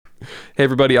Hey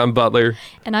everybody, I'm Butler.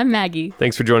 And I'm Maggie.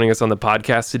 Thanks for joining us on the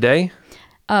podcast today.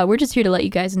 We're just here to let you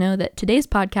guys know that today's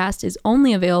podcast is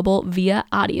only available via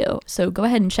audio. So go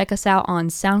ahead and check us out on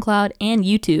SoundCloud and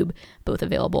YouTube, both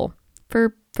available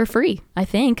for free, I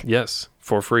think. Yes,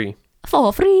 for free.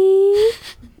 For free.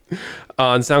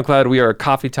 On SoundCloud, we are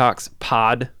Coffee Talks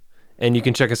Pod, and you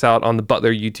can check us out on the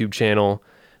Butler YouTube channel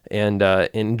and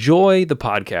enjoy the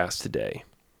podcast today.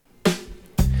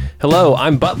 Hello,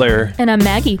 I'm Butler. And I'm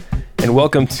Maggie. And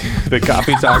welcome to the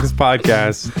Coffee Talks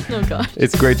podcast. Oh, gosh.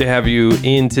 It's great to have you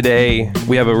in today.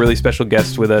 We have a really special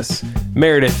guest with us,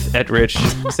 Meredith Etrich.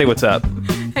 Say what's up.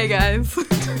 Hey, guys.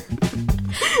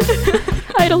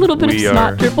 I had a little bit of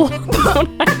snot dribble.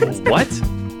 What?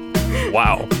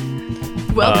 Wow.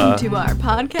 Welcome to our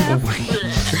podcast.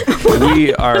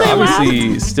 We are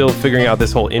obviously still figuring out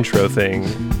this whole intro thing.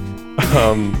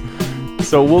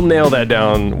 So we'll nail that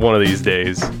down one of these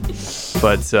days.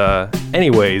 But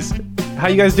anyways, how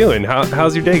you guys doing?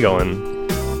 How's your day going?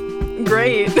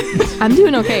 Great. I'm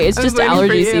doing okay. It's I was just waiting for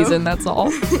allergy you. season, that's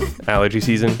all. Allergy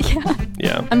season?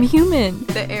 Yeah. I'm human.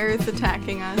 The air is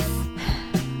attacking us.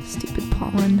 Stupid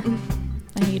pollen.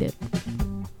 I hate it.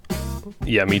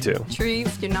 Yeah, me too.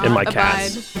 Trees do not And my abide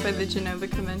cats. by the Geneva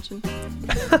Convention.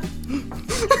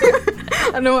 I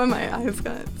don't know why my eyes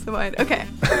got so wide. Okay.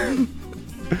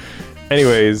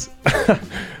 Anyways,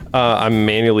 I'm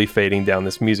manually fading down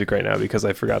this music right now because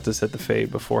I forgot to set the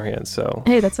fade beforehand. So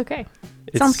Hey, that's okay.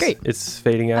 Sounds great. It's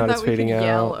fading out. I It's thought we fading could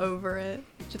yell out. over it.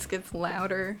 It just gets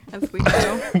louder as we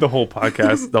go. The whole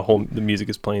podcast, the music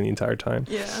is playing the entire time.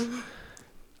 Yeah.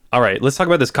 All right, let's talk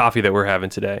about this coffee that we're having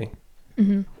today.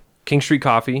 Mm-hmm. King Street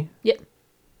Coffee. Yep.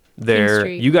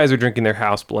 Street. You guys are drinking their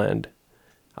house blend.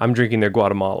 I'm drinking their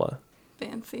Guatemala.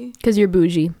 Fancy. Because you're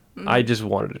bougie. I just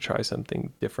wanted to try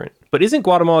something different. But isn't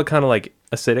Guatemala kind of like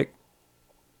acidic?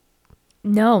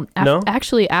 No, No?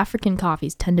 Actually, African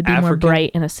coffees tend to be more African?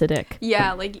 bright and acidic.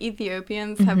 Yeah, like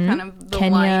Ethiopians have kind of the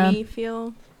Kenya. limey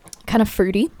feel. Kind of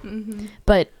fruity. Mm-hmm.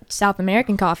 But South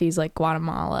American coffees like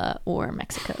Guatemala or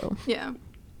Mexico. Yeah.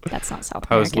 That's not South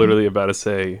I American. was literally about to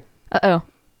say, Uh-oh.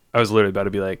 I was literally about to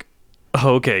be like,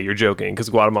 oh, okay, you're joking because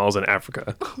Guatemala's in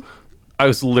Africa. I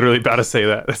was literally about to say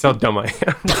that. That's how dumb I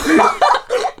am.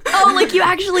 Oh, like you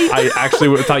actually... I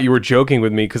actually thought you were joking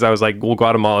with me because I was like, well,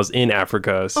 Guatemala's in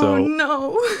Africa, so Oh,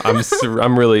 no.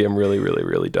 I'm really,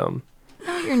 really dumb.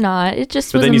 No, you're not. It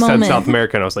just But was then a you moment. said South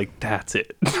America, and I was like, that's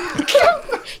it.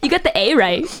 You got the A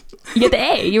right. You get the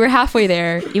A. You were halfway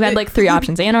there. You had like 3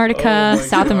 options. Antarctica, Oh my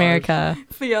South gosh. America.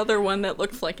 It's the other one that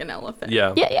looks like an elephant.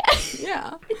 Yeah. Yeah.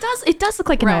 Yeah. It does look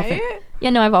like an Right? elephant.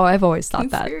 Yeah, no, I've always thought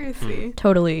that. Conspiracy.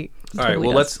 Totally. All right. totally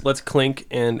Well, does. let's clink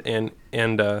and clink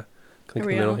in Are the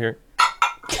we middle on? here.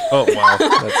 Oh wow.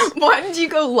 That's, Why did you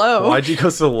go low? why'd you go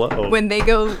so low? When they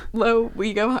go low,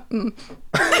 we go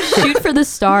Shoot for the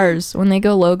stars. When they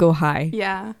go low, go high.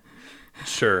 Yeah.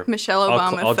 Sure. Michelle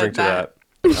Obama I'll said drink to that. that.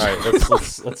 All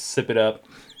right. Let's sip it up.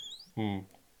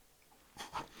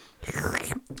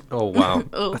 Oh wow.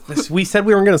 Ugh. We said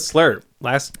we weren't gonna slurp.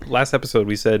 Last episode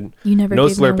we said You never no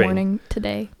gave me a slurping. warning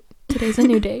today. Today's a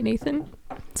new day, Nathan.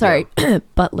 Sorry,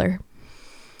 Butler.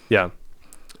 Yeah.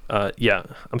 Yeah.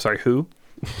 I'm sorry. Who?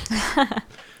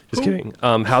 Just kidding.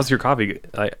 How's your coffee?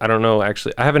 I don't know.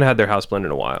 Actually, I haven't had their house blend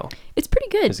in a while. It's pretty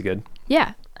good. Is it good?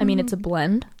 Yeah. I mean, it's a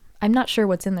blend. I'm not sure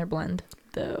what's in their blend,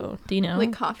 though. Do you know?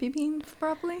 Like coffee beans,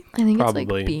 probably. I think it's Probably.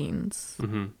 like beans.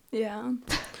 Mm-hmm. Yeah.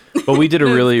 But we did a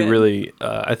That's really, good. really.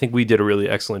 I think we did a really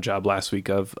excellent job last week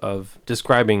of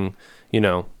describing,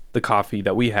 the coffee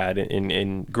that we had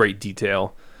in great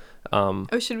detail. Oh,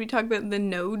 should we talk about the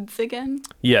nodes again?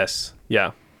 Yes.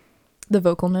 Yeah. The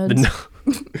vocal nodes.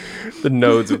 The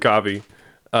nodes of coffee.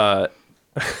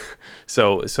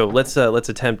 So let's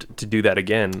attempt to do that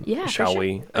again, Yeah, for shall sure.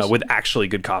 we? With actually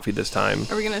good coffee this time.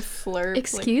 Are we gonna slurp?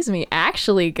 Excuse me.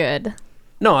 Actually good.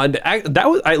 No, that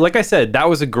was like I said, that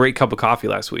was a great cup of coffee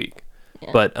last week.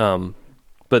 Yeah. But I'm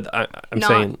Not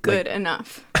saying good like,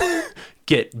 enough.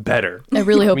 get better. I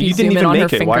really hope mean, you you didn't zoom in even on her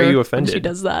make it. finger Why are you when she offended?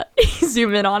 does that.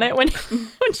 Zoom in on it when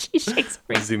she shakes her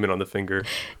finger. Zoom in on the finger.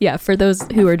 Yeah, for those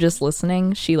who are just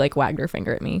listening, she like wagged her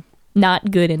finger at me.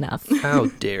 Not good enough. How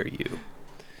dare you?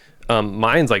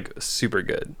 Mine's like super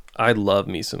good. I love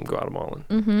me some Guatemalan.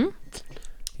 Mm-hmm.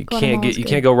 You Guatemala's can't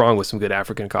good. go wrong with some good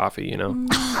African coffee, you know.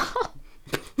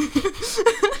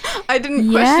 I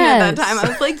didn't question it that Yes. time. I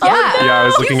was like, yeah. Yeah, I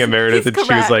was looking at Meredith he's and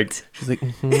she was like,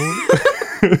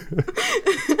 correct.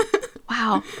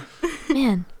 Wow.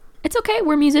 Man. It's okay.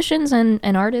 We're musicians and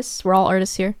artists. We're all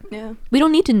artists here. Yeah. We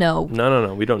don't need to know,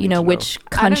 no, we don't need you know, to which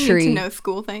I don't need country to know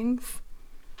school things.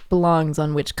 belongs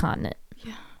on which continent.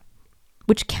 Yeah.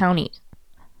 Which county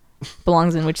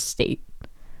belongs in which state.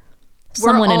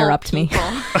 Someone all interrupt me. people.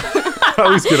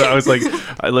 I was like,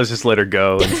 let's just let her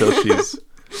go until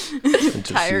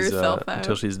Tire herself out.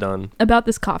 until she's done. About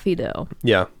this coffee though,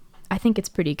 Yeah. I think it's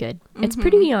pretty good. It's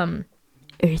pretty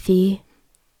earthy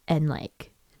and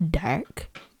like dark.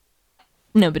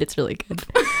 No, but it's really good.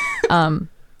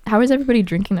 How is everybody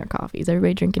drinking their coffee? Is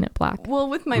everybody drinking it black? Well,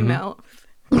 with my mouth.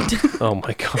 Oh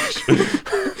my gosh.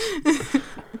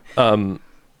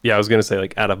 Yeah, I was gonna say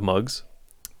like out of mugs,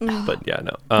 but yeah,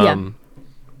 no.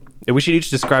 We should each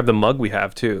describe the mug we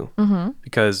have too,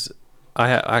 because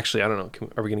actually I don't know.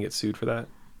 Are we gonna get sued for that?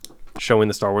 Showing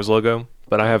the Star Wars logo,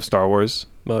 but I have Star Wars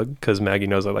mug because Maggie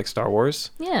knows I like Star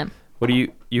Wars. Yeah. What do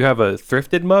you have a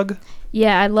thrifted mug?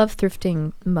 Yeah, I love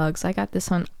thrifting mugs. I got this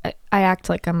one. I act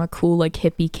like I'm a cool like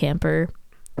hippie camper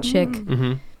chick.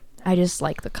 Mm-hmm. I just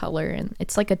like the color, and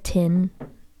it's like a tin.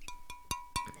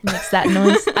 It makes that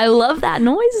noise. I love that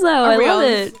noise though. I love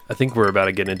it. I think we're about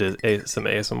to get into some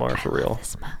ASMR for real.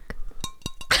 This mug.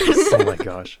 Oh my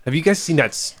gosh. Have you guys seen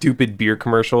that stupid beer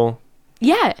commercial?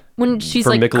 Yeah, when she's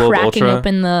For like Michelob cracking Ultra?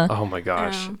 open the, Oh my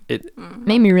gosh. It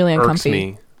made me really irks uncomfy.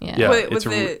 me. Yeah. Wait, it's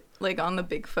was it like on the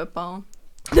big football?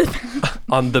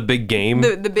 on the big game.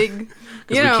 The big,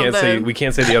 you know, we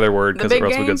can't say the other word the because big or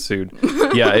else we'll game? get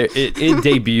sued. Yeah, it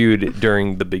debuted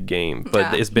during the big game, but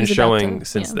Yeah. it's been He's about showing to-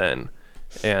 since yeah. then,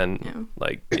 and Yeah.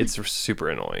 like it's super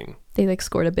annoying. They like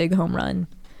scored a big home run,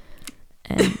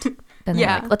 and then they're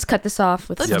Yeah. like, let's cut this off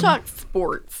with Let's some. talk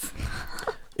sports.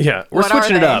 Yeah, we're What are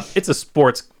switching it they? up. It's a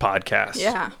sports podcast.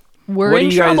 Yeah. We're What in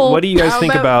do you guys trouble. What do you guys How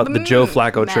think about about the the Joe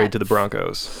Flacco Mets? trade to the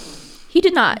Broncos? He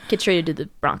did not get traded to the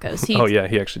Broncos. Oh yeah,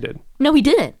 he actually did. No, he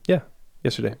didn't. Yeah,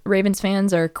 yesterday. Ravens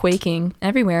fans are quaking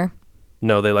everywhere.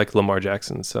 No, they like Lamar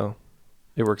Jackson, so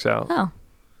it works out. Oh,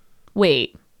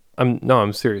 wait.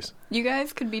 I'm serious. You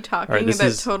guys could be talking All right, this about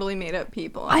is- totally made up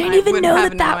people. I and didn't even would know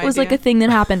have that no was like a idea. thing that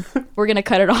happened. We're gonna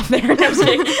cut it off there. No, I'm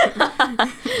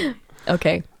just kidding.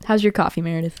 Okay, how's your coffee,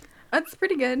 Meredith? That's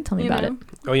pretty good. Tell me you about know.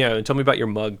 Oh yeah, and tell me about your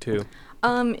mug too.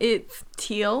 It's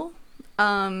teal.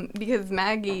 Because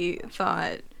Maggie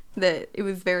thought that it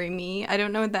was very me. I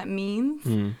don't know what that means.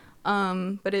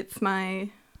 But it's my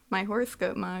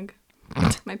horoscope mug.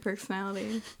 My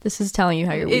personality. This is telling you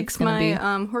how your week's It's gonna my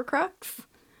be. Horcrux.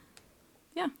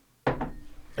 Yeah.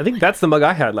 I think that's the mug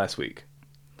I had last week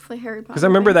It's like Harry Potter. because I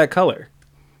remember thing. that color.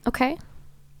 Okay,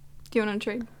 Do you want to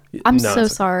trade? I'm No, so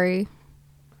it's okay. sorry.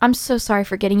 I'm so sorry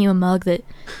for getting you a mug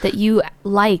that you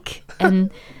like and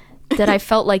that I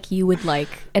felt like you would like,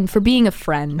 and for being a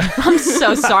friend. I'm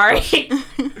so sorry.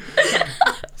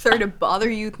 Sorry to bother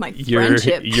you with my You're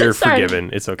friendship. you're Sorry.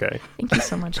 forgiven. It's okay. Thank you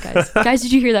so much, guys. Guys,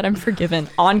 did you hear that? I'm forgiven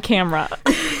on camera.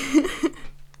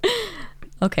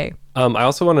 Okay. I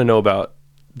also want to know about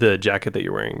the jacket that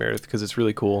you're wearing, Meredith, because it's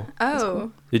really cool.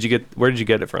 Oh. Where did you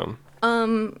get it from?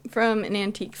 From an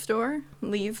antique store,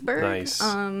 Leesburg. Nice.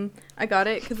 I got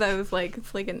it because I was like,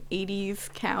 it's like an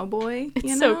 80s cowboy. It's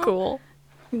you so know? cool.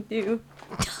 Do.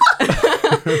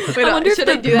 I wonder if should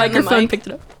the I do that in microphone mic? picked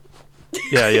it up.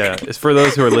 Yeah. It's for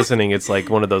those who are listening. It's like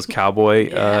one of those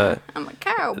cowboy, I'm a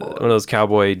cowboy. one of those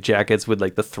cowboy jackets with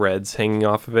like the threads hanging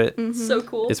off of it. So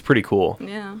cool. It's pretty cool.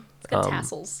 Yeah. It's got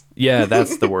tassels. Yeah,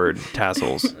 that's the word.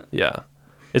 Tassels. Yeah,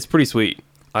 it's pretty sweet.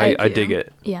 I Thank dig you.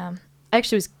 it. Yeah. I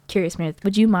actually was curious, Meredith.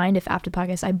 Would you mind if after the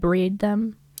podcast I braid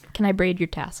them? Can I braid your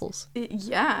tassels?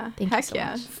 Yeah. Thank you Heck so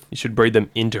yeah. much. You should braid them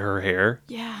into her hair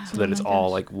Yeah. so that it's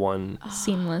all like one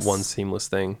Seamless. seamless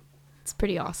thing. It's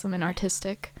pretty awesome and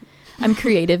artistic. I'm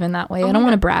creative in that way. I don't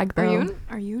want to brag though.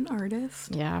 Are you an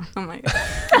artist? Yeah. Oh my god.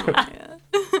 Oh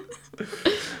my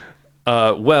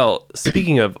god. Well,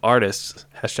 speaking of artists,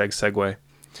 hashtag segue.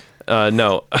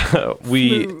 No,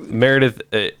 Smooth. Meredith,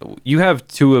 you have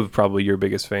two of probably your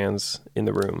biggest fans in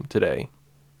the room today.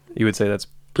 You would say that's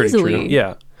pretty true. Easily.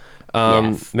 Yeah.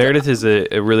 Yes. Meredith is a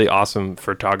really awesome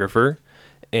photographer.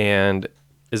 And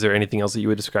is there anything else that you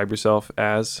would describe yourself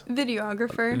as?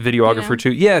 Videographer. Videographer you know?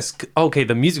 too. Yes. Okay.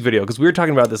 The music video, because we were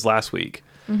talking about this last week.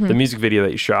 The music video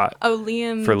that you shot. Oh,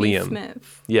 Liam For B. Liam.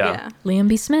 Smith. Yeah. Liam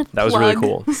B. Smith. That was really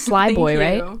Plug. cool. Sly Thank Boy, you.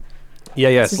 right? Yeah.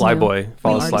 his Sly new- Boy.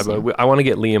 Follow new Sly artist Boy. name. I want to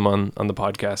get Liam on the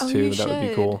podcast Oh, too. you That would be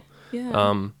should. cool.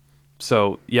 Yeah.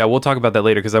 So yeah, we'll talk about that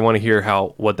later because I want to hear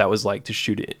what that was like to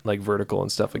shoot it like vertical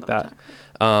and stuff like that.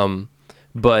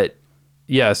 But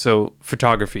yeah, so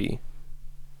photography.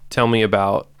 Tell me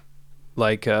about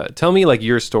tell me like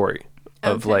your story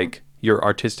of Okay. like your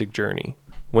artistic journey.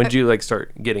 When did you like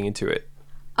start getting into it?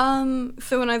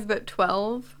 So when I was about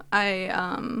 12,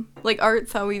 I like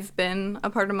art's always been a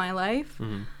part of my life.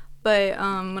 Mm-hmm. But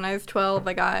when I was 12,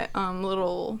 I got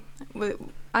little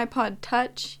iPod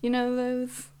Touch, you know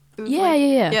those? It was Yeah.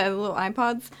 Yeah, the little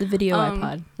iPods. The video Um,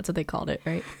 iPod. That's what they called it,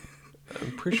 right?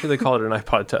 I'm pretty sure they call it an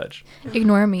iPod Touch.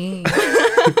 Ignore me.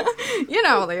 You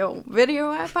know, the old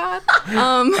video iPod.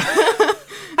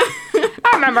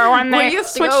 I remember when We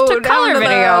used to go down to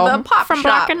the pop from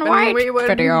shop black and white we would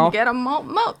video. get a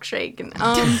milkshake. And,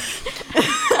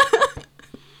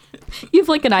 You have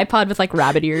like an iPod with like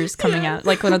rabbit ears coming out,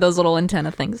 like one of those little antenna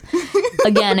things.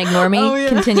 Again, ignore me. Oh, yeah.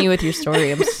 Continue with your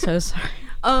story. I'm so sorry.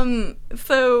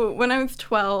 So when I was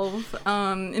 12,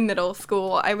 in middle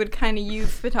school, I would kind of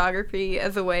use photography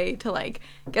as a way to like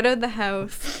get out of the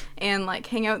house and like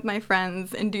hang out with my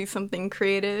friends and do something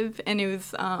creative. And it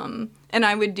was, and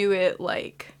I would do it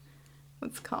like,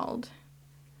 what's it called?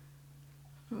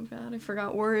 Oh God, I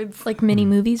forgot words. Like mini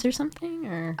movies or something,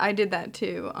 or I did that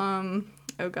too.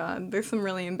 Oh God, there's some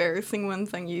really embarrassing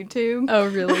ones on YouTube. oh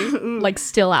really? Like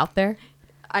still out there?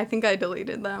 I think I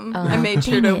deleted them. I made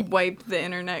sure dang to it. wipe the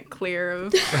internet clear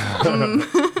of. Hey,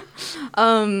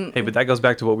 but that goes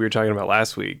back to what we were talking about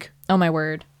last week, Oh my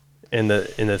word! in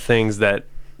the things that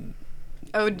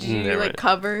Oh, do you Never like mind.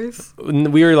 covers?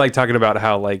 we were like talking about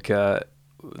how like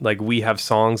we have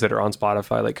songs that are on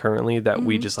Spotify like currently that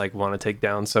we just like want to take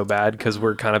down so bad because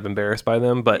we're kind of embarrassed by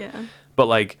them, but Yeah.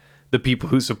 like the people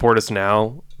who support us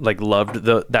now like loved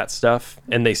that stuff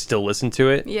and they still listen to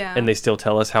it, Yeah. and they still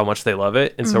tell us how much they love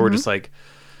it, and so we're just like,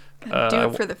 Do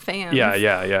it for the fans.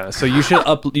 yeah. So you should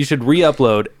you should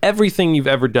re-upload everything you've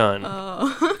ever done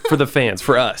for the fans,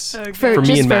 for us, Okay. for me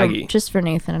just and Maggie. just for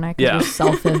Nathan and I, because Yeah. we're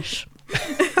selfish.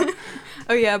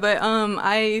 Oh yeah, but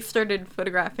I started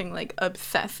photographing like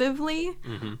obsessively,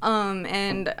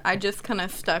 and I just kind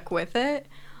of stuck with it.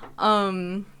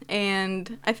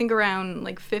 And I think around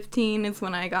like 15 is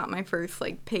when I got my first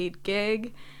like paid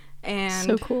gig, and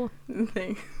So cool.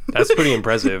 Thanks. That's pretty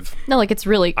impressive. No, like it's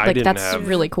really I like didn't that's have-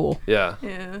 really cool. Yeah.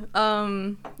 Yeah.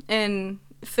 And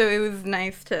so it was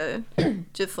nice to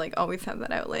just like always have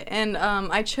that outlet. And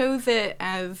I chose it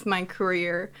as my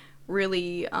career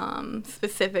really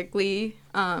specifically.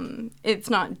 It's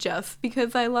not just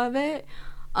because I love it.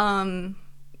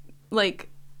 Like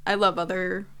I love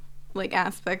other like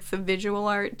aspects of visual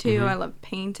art too. I love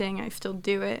painting. I still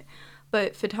do it.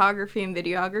 But photography and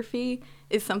videography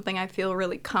is something I feel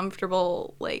really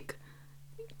comfortable like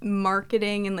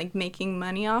marketing and like making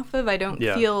money off of. I don't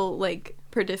Yeah. feel like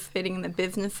participating in the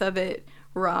business of it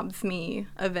robs me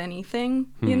of anything,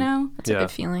 you know? That's Yeah. a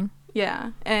good feeling.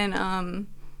 Yeah. And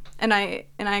I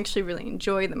actually really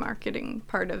enjoy the marketing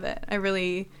part of it.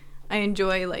 I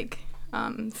enjoy like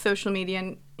social media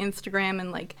and Instagram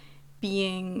and like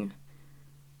being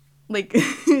like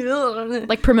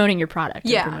Like promoting your product.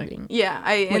 and yeah. promoting. Yeah. what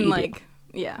And you do. like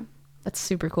yeah. That's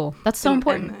super cool. That's so And-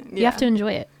 important. and, You have yeah. to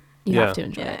enjoy it. You Yeah. have to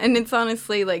enjoy Yeah, it. and it's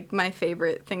honestly like my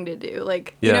favorite thing to do.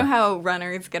 Like, you Yeah. know how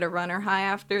runners get a runner high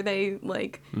after they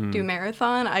like do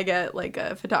marathon? I get like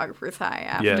a photographer's high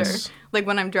after. Yes. Like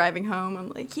when I'm driving home, I'm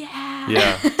like, yeah,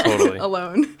 Yeah, totally.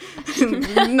 alone,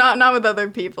 not with other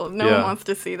people. No Yeah. one wants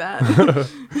to see that.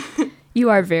 You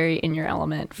are very in your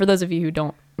element. For those of you who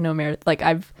don't know Meredith, like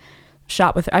I've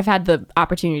had the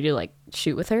opportunity to like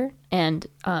shoot with her, and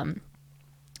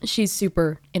she's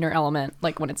super in her element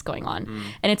like when it's going on.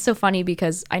 And it's so funny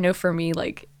because I know for me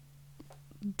like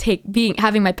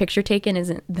having my picture taken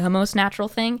isn't the most natural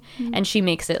thing, and she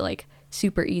makes it like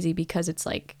super easy because it's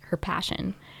like her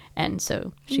passion. And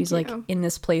so she's like you. in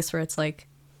this place where it's like,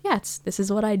 yeah, this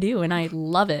is what I do, and I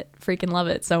love it, freaking love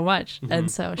it so much. And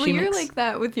so Well, she you're makes, like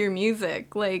that with your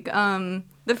music. Like,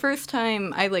 the first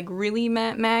time I like really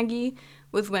met Maggie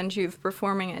was when she was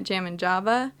performing at Jam and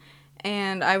Java,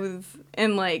 and I was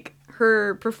in like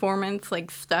her performance like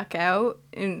stuck out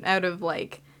of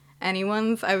like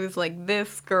anyone's. I was like,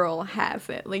 this girl has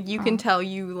it. Like you can tell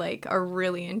you like are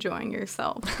really enjoying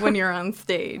yourself when you're on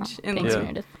stage, and thanks, Yeah.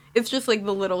 Meredith. it's just like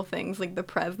the little things, like the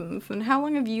presence. And how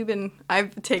long have you been?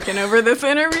 I've taken over this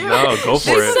interview. No, go for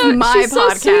This it. is my she's so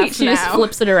podcast sweet. She now. just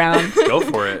flips it around. Go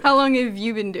for it. How long have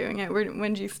you been doing it?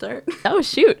 When did you start? Oh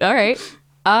shoot! All right.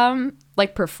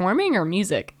 Like performing or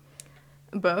music?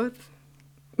 Both.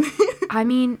 I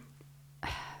mean,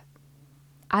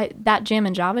 that Jam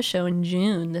and Java show in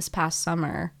June this past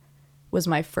summer was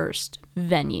my first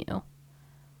venue.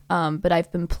 But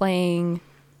I've been playing.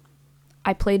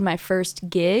 I played my first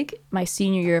gig my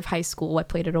senior year of high school. I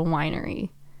played at a winery.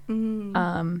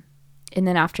 And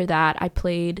then after that, I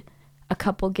played a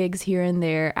couple gigs here and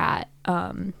there at.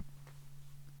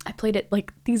 I played at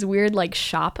like these weird like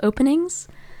shop openings.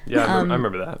 Yeah, I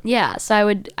remember that. Yeah, so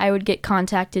I would get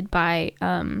contacted by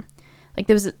like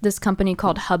there was this company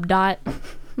called HubDot.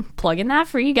 Plugging that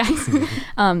for you guys.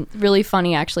 Really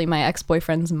funny actually. My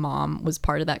ex-boyfriend's mom was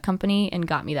part of that company and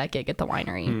got me that gig at the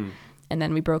winery. and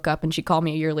then we broke up, and she called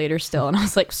me a year later still, and I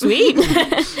was like, sweet.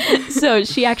 So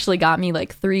she actually got me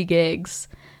like 3 gigs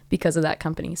because of that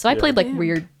company. So I played like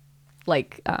weird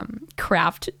like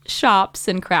craft shops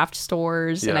and craft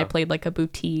stores, and I played like a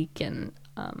boutique, and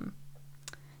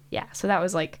so that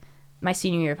was like my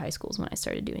senior year of high school is when I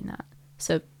started doing that.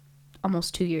 So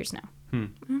almost 2 years now.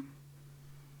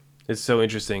 It's so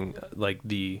interesting, like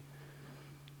the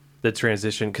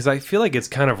transition, because I feel like it's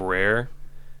kind of rare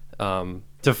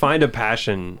to find a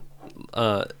passion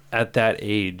at that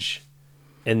age,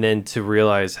 and then to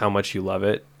realize how much you love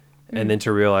it, and then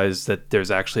to realize that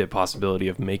there's actually a possibility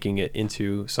of making it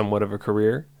into somewhat of a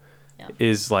career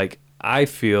is like, I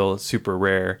feel super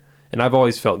rare. And I've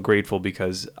always felt grateful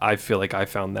because I feel like I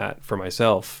found that for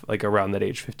myself, like around that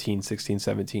age, 15, 16,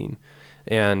 17.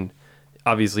 And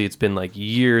obviously it's been like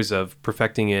years of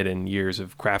perfecting it and years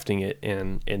of crafting it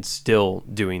and still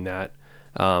doing that.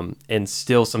 And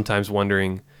still sometimes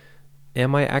wondering,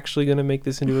 am I actually going to make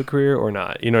this into a career or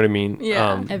not? You know what I mean?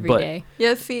 Yeah. Every day.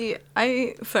 Yeah, see,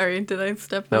 sorry, did I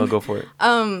step in? No, go for it.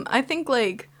 I think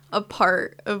like a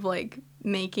part of like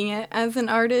making it as an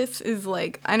artist is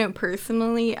like, I know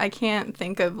personally I can't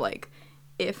think of like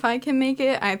if I can make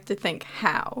it, I have to think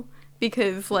how,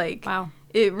 because like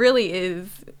it really is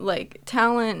like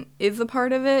talent is a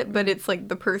part of it, but it's like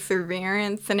the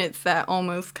perseverance, and it's that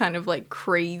almost kind of like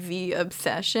crazy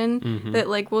obsession that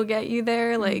like will get you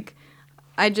there. Like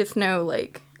I just know,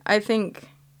 like I think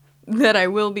that I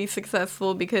will be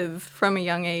successful because from a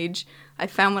young age I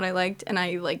found what I liked, and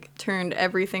I like turned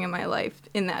everything in my life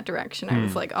in that direction. I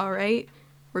was like, all right,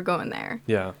 we're going there.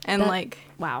 Yeah. And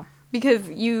because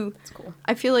That's cool.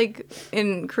 I feel like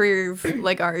in careers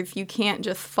like ours, you can't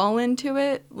just fall into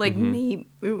it. Like maybe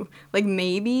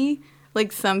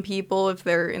like some people if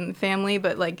they're in the family,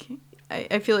 but like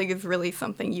I feel like it's really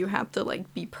something you have to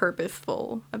like be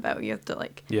purposeful about. You have to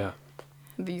like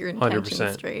be your intentions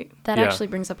 100%. straight. That actually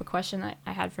brings up a question that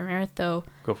I had for Meredith, though.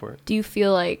 Go for it. Do you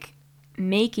feel like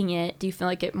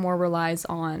it more relies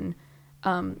on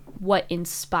what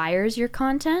inspires your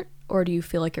content, or do you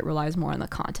feel like it relies more on the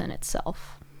content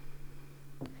itself?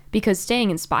 Because staying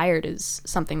inspired is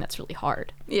something that's really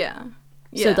hard. Yeah.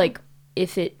 So like,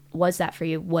 if it was that for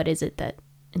you, what is it that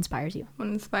inspires you? What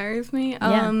inspires me?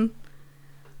 Yeah.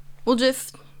 Well,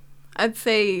 just I'd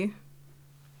say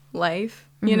life.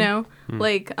 You know,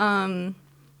 like my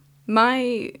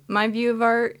view of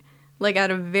art, like at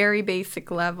a very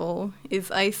basic level, is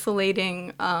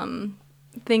isolating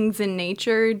things in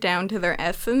nature down to their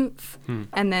essence,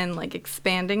 and then like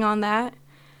expanding on that,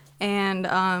 and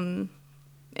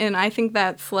I think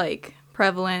that's like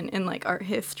prevalent in like art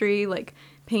history. Like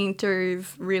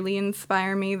painters really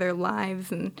inspire me, their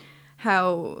lives and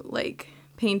how like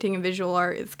painting and visual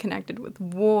art is connected with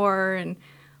war and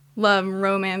love and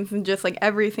romance and just like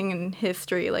everything in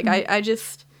history. Like I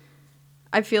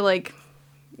feel like,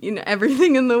 you know,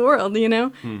 everything in the world, you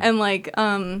know? And like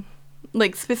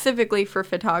specifically for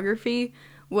photography,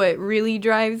 what really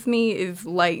drives me is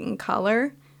light and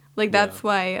color. Like that's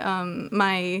why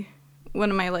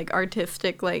one of my like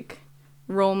artistic like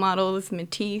role models is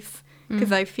Matisse,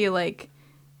 because I feel like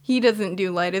he doesn't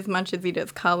do light as much as he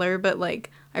does color, but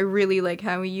like I really like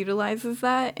how he utilizes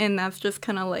that, and that's just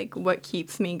kind of like what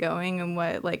keeps me going and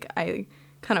what like I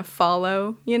kind of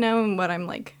follow, you know, and what I'm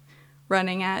like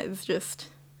running at is just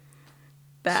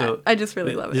that. So I just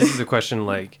really love it. This is a question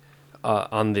like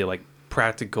on the like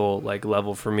practical like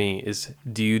level for me is,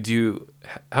 do you do,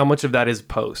 how much of that is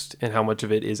post and how much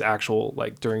of it is actual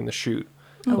like during the shoot?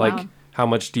 Like how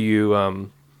much do you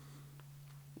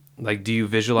like, do you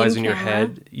visualize in your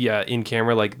head, in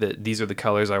camera, like these are the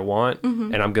colors I want,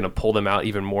 and I'm going to pull them out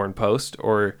even more in post?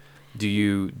 Or do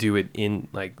you do it in,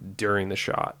 like, during the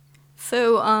shot?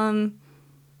 So,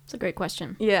 It's a great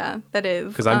question. yeah, that is.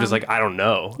 Because I'm just like, I don't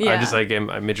know. yeah. I just like,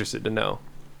 I'm interested to know.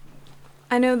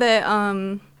 I know that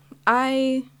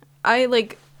I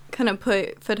like kind of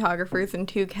put photographers in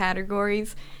 2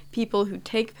 categories: people who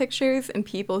take pictures and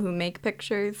people who make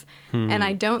pictures. And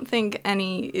I don't think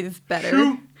any is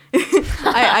better.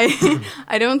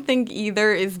 I don't think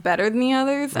either is better than the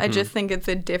others. I just think it's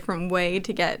a different way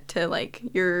to get to like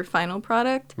your final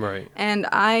product. Right. And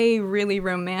I really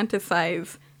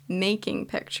romanticize making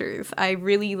pictures. I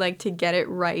really like to get it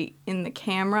right in the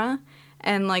camera.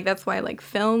 And like that's why I like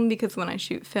film, because when I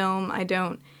shoot film, I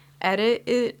don't edit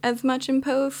it as much in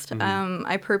post.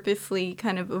 I purposely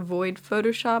kind of avoid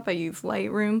Photoshop. I use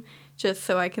Lightroom just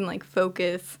so I can like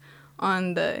focus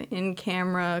on the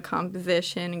in-camera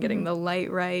composition and getting the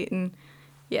light right. And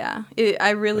yeah, I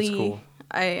really, That's cool.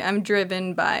 I'm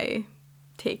driven by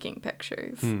taking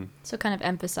pictures. So kind of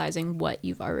emphasizing what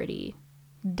you've already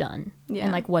done Yeah.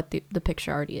 and like what the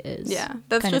picture already is. Yeah,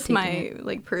 that's Kinda just taking my it.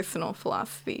 like personal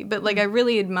philosophy. But like I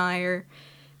really admire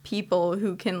people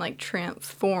who can like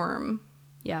transform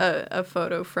Yeah. a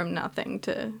photo from nothing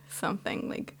to something.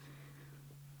 Like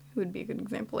who would be a good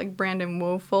example? Like Brandon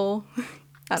Woeful.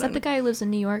 I Is don't that the guy who lives in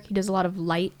New York? He does a lot of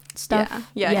light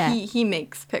stuff. Yeah. He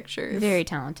makes pictures. Very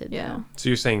talented. Yeah. though. So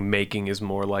you're saying making is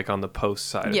more like on the post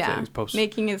side of Yeah, things, post.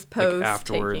 making his post,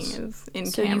 afterwards. taking his in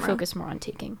So camera. you focus more on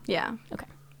taking. Yeah, Okay.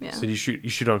 yeah. So you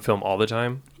shoot on film all the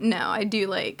time? No, I do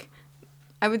like,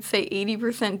 I would say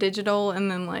 80% digital,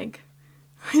 and then like,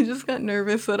 I just got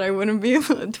nervous that I wouldn't be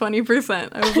able to 20%.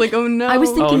 I was like, oh no. I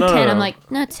was thinking no, 10. no. I'm like,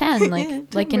 no, 10. Like Yeah,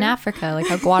 like in 10, Africa, like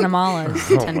how Guatemala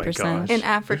is Oh my 10%. gosh. In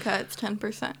Africa, it's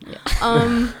 10%.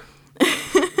 Yeah.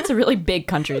 It's a really big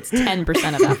country. It's 10%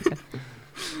 of Africa.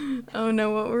 Oh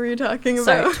no, what were we talking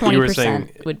Sorry, about? 20% You were saying-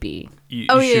 would be. You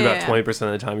Oh, shoot yeah, about yeah. 20%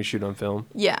 of the time you shoot on film?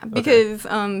 Yeah, because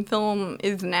film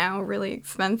is now really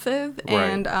expensive, Right.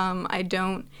 and I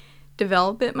don't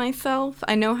develop it myself.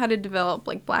 I know how to develop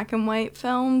like black and white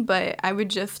film, but I would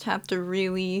just have to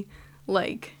really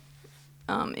like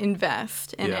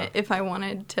invest in Yeah. it if I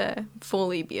wanted to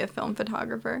fully be a film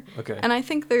photographer. Okay. And I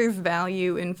think there's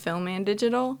value in film and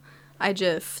digital. I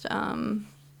just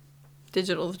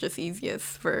digital is just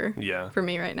easiest for Yeah.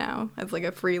 me right now as like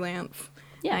a freelance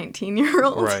Yeah.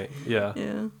 19-year-old. Right. Yeah.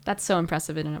 Yeah. That's so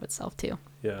impressive in and of itself, too.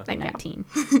 Yeah. Like 19.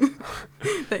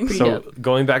 Thanks. So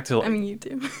going back to like, I mean, you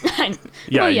too.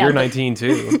 yeah, Well, you're but- 19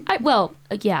 too.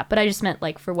 Yeah, but I just meant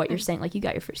like for what you're saying, like you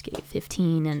got your first gig at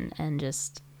 15 and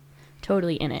just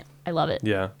totally in it. I love it.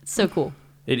 Yeah. It's so cool.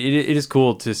 It is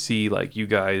cool to see like you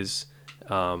guys,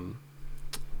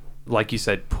 like you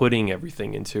said, putting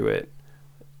everything into it,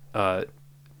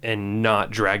 and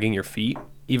not dragging your feet.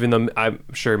 Even though I'm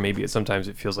sure maybe sometimes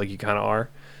it feels like you kind of are,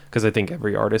 because I think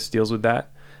every artist deals with that.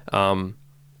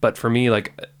 But for me,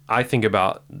 like I think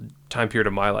about time period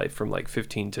of my life from like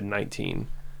 15 to 19.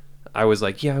 I was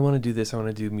like, yeah, I want to do this. I want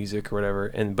to do music or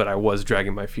whatever. But I was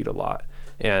dragging my feet a lot.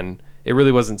 And it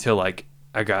really wasn't until like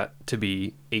I got to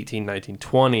be 18, 19,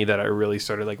 20 that I really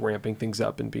started like ramping things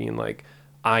up and being like,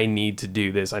 I need to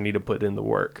do this. I need to put in the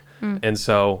work. And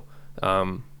so,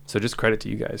 so just credit to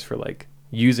you guys for like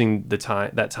using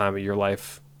that time of your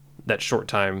life, that short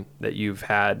time that you've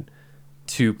had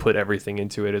to put everything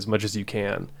into it as much as you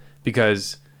can.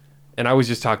 Because, and I was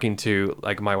just talking to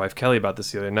like my wife Kelly about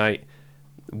this the other night.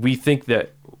 We think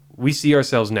that we see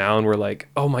ourselves now and we're like,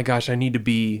 oh my gosh, I need to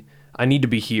be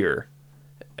here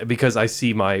because I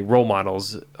see my role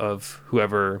models of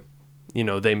whoever,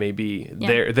 they may be.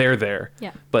 Yeah. They're there.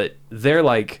 Yeah. But they're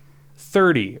like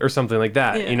 30 or something like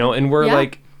that, Yeah. and we're Yeah.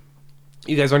 like,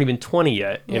 you guys aren't even 20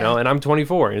 yet, Yeah. and I'm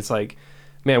 24. And it's like,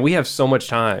 man, we have so much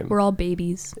time. We're all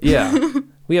babies. Yeah.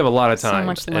 We have a lot of time. So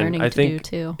much And learning I to think,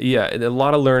 do, too. Yeah, a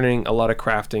lot of learning, a lot of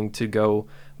crafting to go,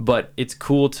 but it's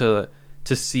cool to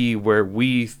see where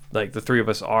we, like the three of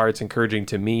us are. It's encouraging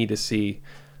to me to see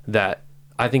that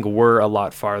I think we're a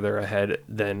lot farther ahead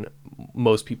than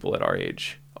most people at our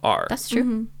age are. That's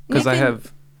true. Because I Nathan,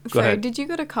 have, go Sorry, ahead. did you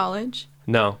go to college?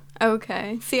 No.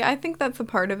 Okay. See, I think that's a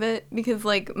part of it because,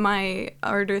 like, my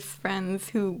artist friends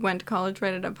who went to college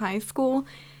right out of high school,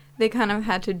 they kind of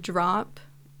had to drop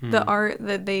the art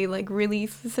that they, like, really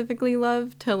specifically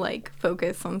love to, like,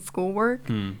 focus on schoolwork.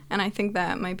 And I think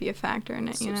that might be a factor in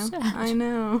it, So you know? sad. I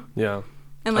know. Yeah.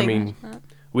 And, I like, mean,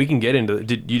 we can get into,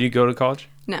 did you go to college?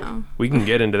 no. We can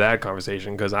get into that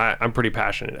conversation because I'm pretty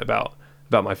passionate about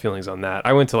my feelings on that.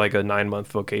 I went to like a 9-month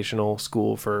vocational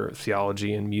school for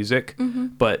theology and music,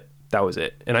 but that was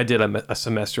it. And I did a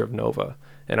semester of Nova,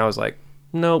 and I was like,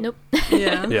 nope.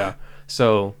 Yeah. Yeah.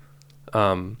 So,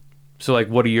 so like,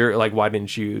 what are your, like, why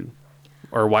didn't you,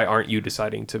 or why aren't you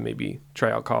deciding to maybe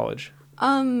try out college?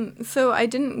 So I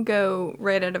didn't go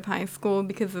right out of high school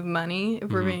because of money, if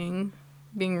we're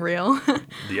being real.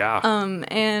 Yeah.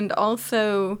 And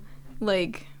also,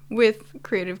 like, with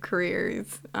creative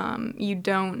careers, you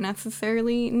don't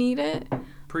necessarily need it.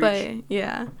 Preach. But,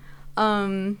 yeah.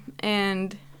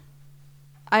 And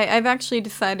I've actually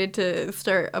decided to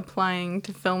start applying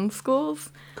to film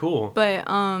schools. Cool. But,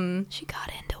 She got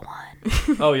into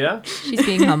one. Oh yeah. She's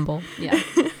being humble. Yeah.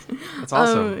 That's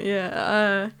awesome.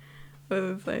 yeah, what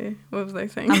was I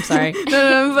saying? I'm sorry.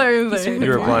 No, I'm sorry. started You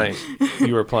were applying. applying.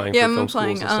 You were applying Yeah, for I'm film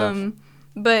applying. schools and stuff.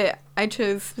 But I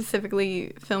chose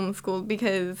specifically film school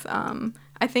because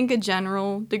I think a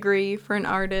general degree for an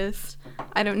artist,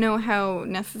 I don't know how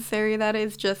necessary that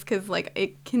is just because, like,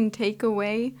 it can take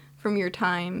away from your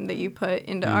time that you put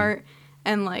into art.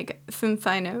 And, like, since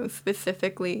I know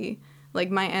specifically, like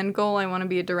my end goal, I want to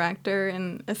be a director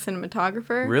and a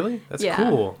cinematographer. Really? That's yeah.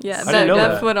 cool. Yeah, I didn't know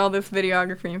that's that. what all this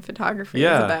videography and photography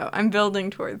Yeah. is about. I'm building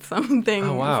towards something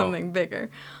Oh, wow. something bigger.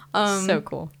 So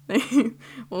cool.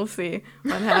 We'll see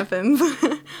what happens.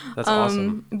 That's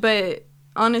awesome. But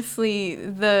honestly,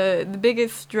 the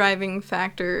biggest driving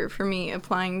factor for me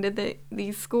applying to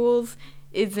these schools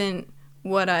isn't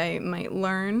what I might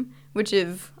learn, which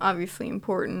is obviously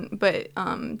important, but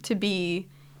to be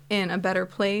in a better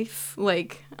place,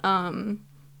 like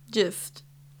just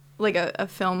like a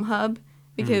film hub,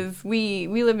 because we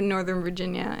live in Northern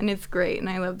Virginia and it's great and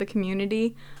I love the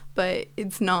community, but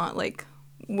it's not like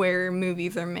where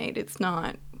movies are made. It's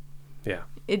not, Yeah.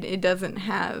 it doesn't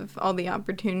have all the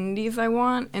opportunities I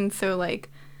want, and so like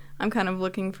I'm kind of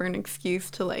looking for an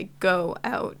excuse to like go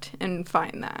out and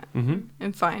find that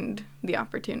and find the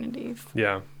opportunities.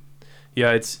 Yeah.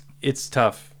 Yeah, it's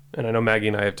tough. And I know Maggie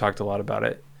and I have talked a lot about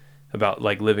it, about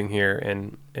like living here,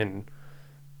 and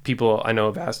people I know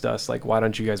have asked us like, why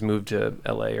don't you guys move to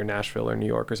LA or Nashville or New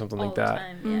York or something like that?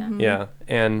 Yeah.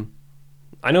 And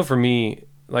I know for me,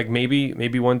 like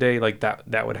maybe one day like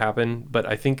that would happen, but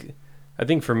I think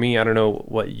for me, I don't know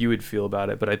what you would feel about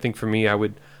it, but I think for me, I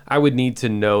would need to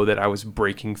know that I was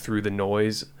breaking through the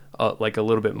noise like a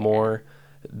little bit more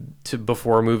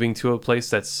before moving to a place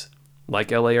that's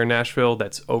like LA or Nashville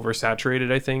that's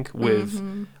oversaturated, I think,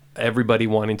 with everybody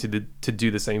wanting to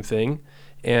do the same thing.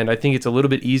 And I think it's a little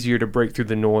bit easier to break through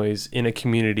the noise in a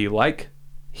community like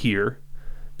here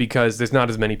because there's not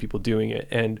as many people doing it.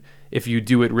 And if you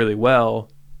do it really well,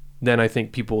 then I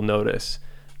think people notice.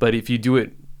 But if you do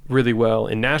it really well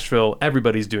in Nashville,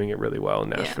 everybody's doing it really well in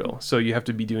Nashville. So you have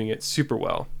to be doing it super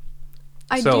well.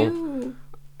 I'm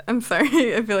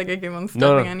sorry, I feel like I keep on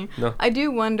stepping on you. No. I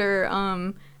do wonder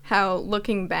how,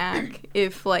 looking back,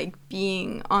 if like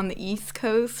being on the East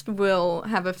Coast will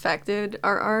have affected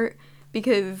our art,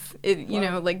 because it, you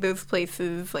know, like those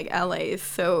places like LA is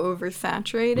so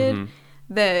oversaturated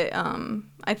that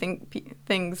I think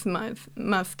things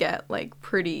must get like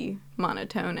pretty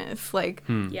monotonous. Like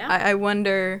I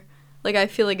wonder, like I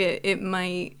feel like it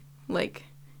might like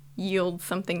yield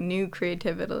something new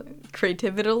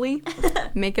creatively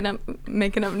making up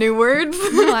new words.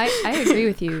 No, I agree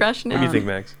with you. Crushing it. What do you think,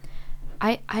 Max?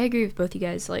 I agree with both you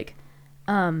guys. Like,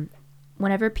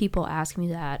 whenever people ask me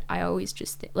that, I always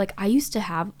just like, I used to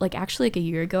have like, actually like a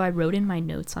year ago, I wrote in my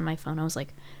notes on my phone, I was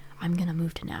like, I'm gonna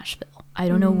move to Nashville. I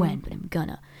don't know when, but I'm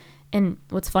gonna. And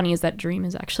what's funny is that dream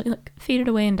is actually like faded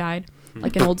away and died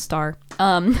like an old star.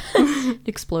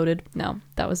 Exploded. No,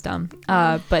 that was dumb.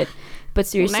 But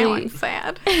seriously, Well, now I'm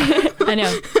sad. I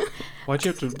know. Why'd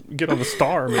you have to get on the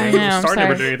star, man? I know, The star I'm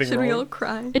never sorry. did anything Should wrong. we all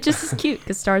cry? It just is cute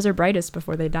because stars are brightest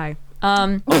before they die.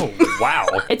 Oh, wow.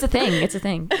 It's a thing. It's a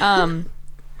thing.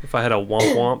 If I had a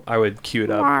womp womp, I would cue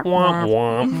it up.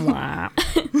 Womp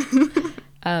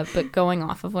womp. But going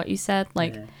off of what you said,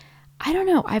 like, I don't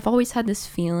know. I've always had this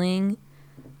feeling.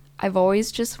 I've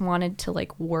always just wanted to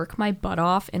like work my butt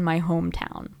off in my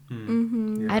hometown.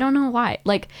 I don't know why.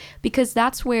 Like, because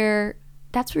that's where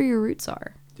your roots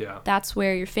are. Yeah. That's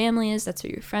where your family is. That's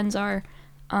where your friends are.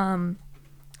 And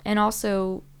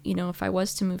also, you know, if I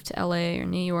was to move to LA or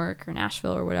New York or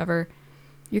Nashville or whatever,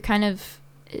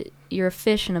 you're a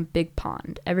fish in a big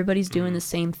pond. Everybody's doing the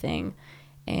same thing.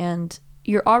 And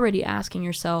you're already asking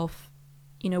yourself,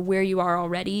 you know, where you are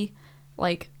already,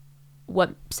 like,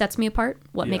 what sets me apart?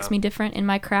 What makes me different in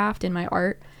my craft, in my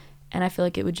art? And I feel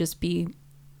like it would just be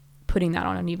putting that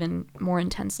on an even more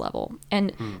intense level.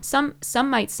 And some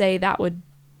might say that would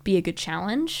be a good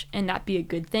challenge and that'd be a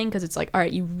good thing because it's like, all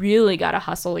right, you really got to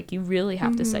hustle. Like, you really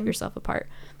have to set yourself apart.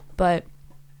 But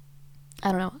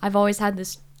I don't know. I've always had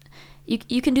this.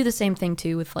 You can do the same thing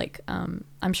too with like,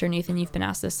 I'm sure Nathan, you've been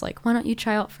asked this, like, why don't you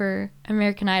try out for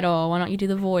American Idol? Why don't you do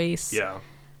The Voice? Yeah.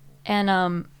 And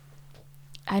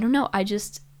I don't know. I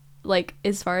just, like,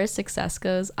 as far as success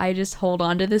goes, I just hold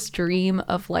on to this dream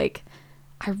of like,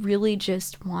 I really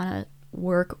just want to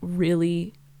work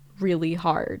really, really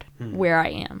hard where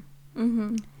I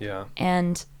am. Yeah.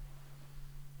 And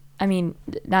I mean,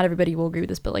 not everybody will agree with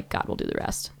this, but like, God will do the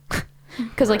rest.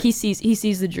 Because like he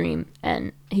sees the dream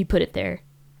and he put it there.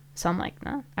 So I'm like,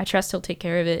 nah, I trust he'll take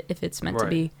care of it if it's meant to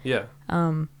be. Yeah.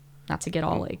 Not to get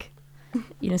all like,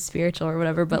 you know, spiritual or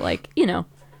whatever, but like, you know,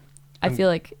 I feel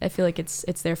like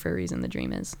it's there for a reason. The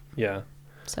dream is. Yeah.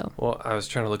 So. Well, I was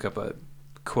trying to look up a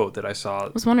quote that I saw. I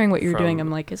was wondering what you were doing.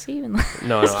 I'm like, is he even?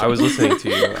 No, I was listening to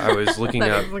you. I was looking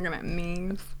I up. was looking at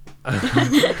memes.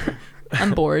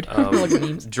 I'm bored. Look at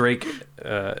memes. Drake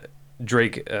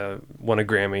won a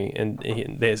Grammy, and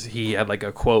he had like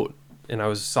a quote, and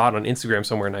I saw it on Instagram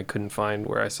somewhere, and I couldn't find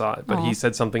where I saw it, but he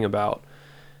said something about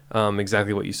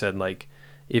exactly what you said. Like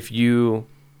if you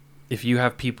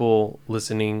have people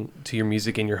listening to your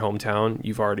music in your hometown,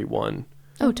 you've already won.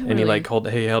 Oh, totally. And he like held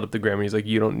up the Grammy. He's like,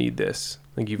 you don't need this.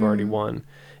 Like you've already won.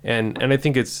 And I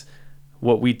think it's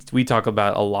what we talk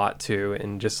about a lot too,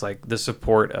 and just like the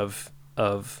support of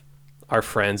our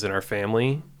friends and our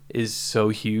family is so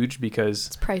huge, because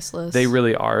It's priceless. they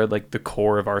really are like the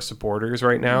core of our supporters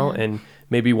right now. And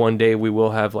maybe one day we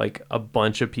will have like a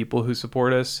bunch of people who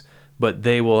support us, but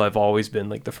they will have always been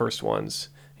like the first ones,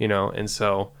 you know? And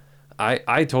so I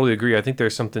totally agree. I think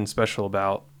there's something special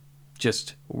about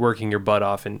just working your butt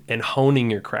off and honing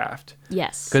your craft,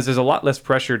 Yes. because there's a lot less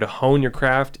pressure to hone your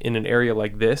craft in an area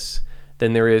like this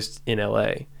than there is in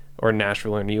LA or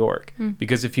Nashville or New York.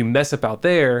 Because if you mess up out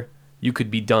there, you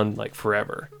could be done like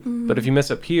forever. But if you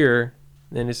mess up here,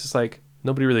 then it's just like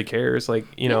nobody really cares. Like,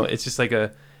 you know, it's just like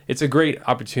it's a great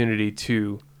opportunity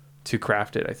to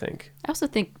craft it, I think. I also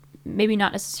think maybe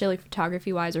not necessarily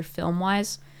photography wise or film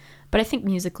wise, but I think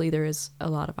musically there is a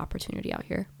lot of opportunity out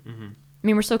here. I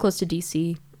mean, we're so close to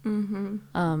DC,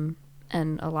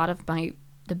 and a lot of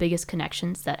the biggest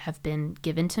connections that have been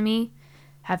given to me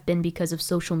have been because of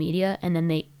social media, and then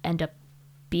they end up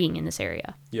being in this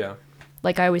area. Yeah.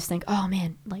 Like I always think, oh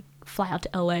man, like fly out to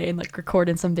LA and like record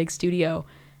in some big studio.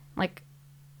 Like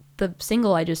the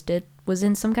single I just did was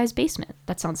in some guy's basement.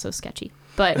 That sounds so sketchy,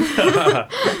 but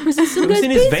it was in some It was guy's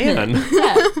in his basement. van.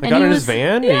 Yeah, I got in his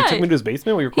van and he took me to his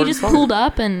basement. We He recorded just a song. pulled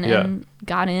up and Yeah.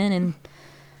 got in and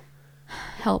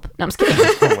help. No, I'm just kidding.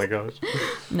 Oh my gosh.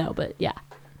 No, but yeah.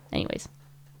 Anyways,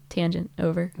 tangent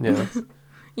over. Yeah.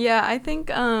 Yeah, I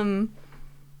think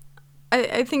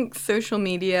I think social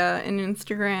media and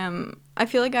Instagram, I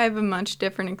feel like I have a much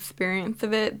different experience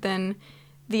of it than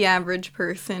the average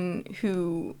person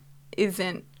who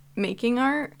isn't making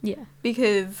art, Yeah.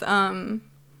 because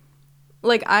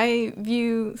like I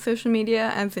view social media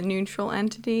as a neutral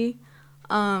entity.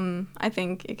 I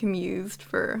think it can be used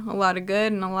for a lot of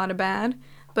good and a lot of bad,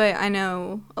 but I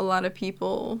know a lot of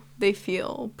people, they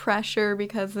feel pressure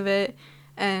because of it,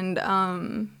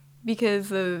 and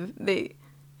because of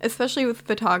especially with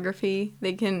photography,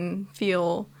 they can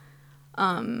feel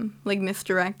like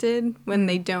misdirected when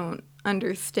they don't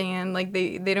understand, like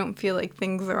they don't feel like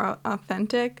things are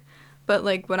authentic. But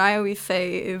like what I always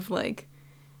say is like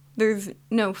there's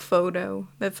no photo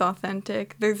that's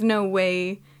authentic. There's no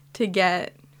way to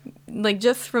get, like,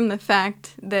 just from the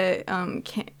fact that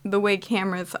the way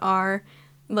cameras are,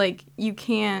 like you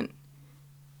can't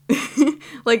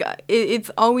like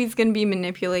it's always going to be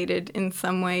manipulated in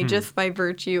some way just by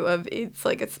virtue of it's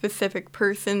like a specific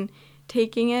person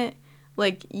taking it.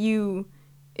 Like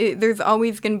there's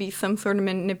always going to be some sort of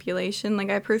manipulation. Like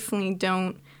I personally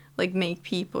don't like make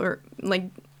people, or like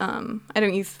I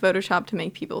don't use Photoshop to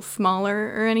make people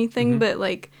smaller or anything, but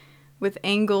like with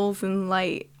angles and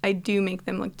light, I do make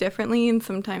them look differently. And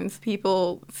sometimes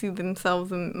people see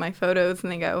themselves in my photos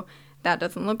and they go, that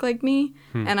doesn't look like me.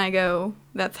 And I go,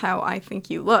 that's how I think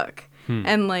you look.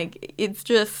 And like it's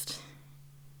just,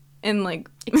 and like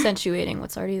Accentuating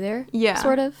what's already there. yeah,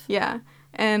 Sort of. yeah.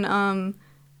 And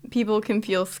people can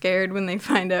feel scared when they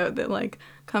find out that like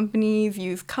companies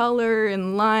use color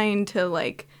and line to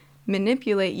like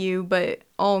manipulate you, but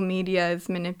all media is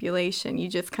manipulation. You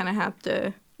just kind of have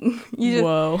to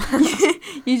Whoa.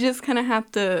 you just kind of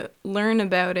have to learn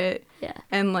about it Yeah.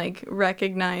 and like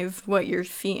recognize what you're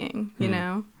seeing, you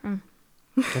know?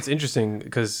 It's interesting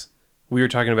because we were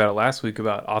talking about it last week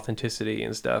about authenticity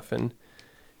and stuff, and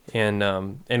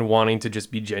wanting to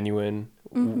just be genuine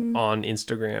on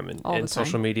Instagram All the and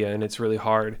social time. media, and it's really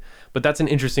hard. But that's an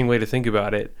interesting way to think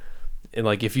about it. And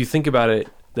like if you think about it,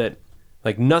 that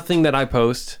like nothing that I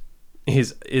post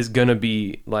is gonna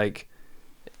be like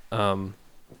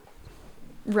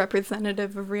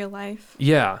Representative of real life,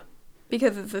 yeah,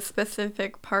 because it's a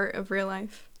specific part of real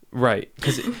life. right,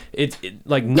 because it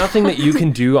like nothing that you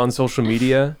can do on social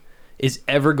media is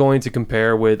ever going to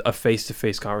compare with a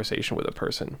face-to-face conversation with a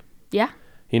person. Yeah.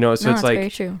 You know, so No, it's that's like very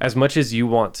true. as much as you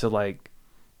want to like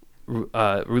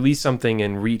release something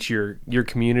and reach your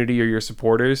community or your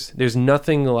supporters, there's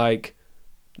nothing like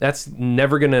that's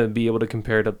never going to be able to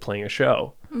compare to playing a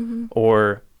show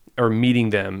or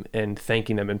meeting them and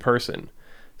thanking them in person.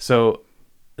 So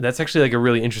that's actually like a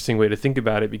really interesting way to think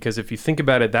about it, because if you think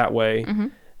about it that way,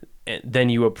 and then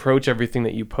you approach everything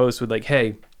that you post with like,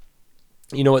 hey,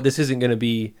 you know what, this isn't going to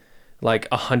be like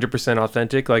 100%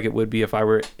 authentic like it would be if I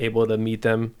were able to meet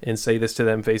them and say this to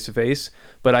them face to face,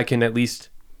 but I can at least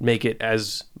make it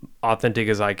as authentic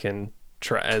as I can,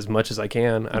 try as much as I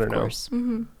can. I don't know.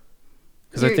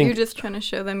 Because I think You're just trying to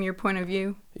show them your point of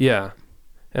view. yeah,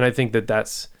 and I think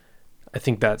that's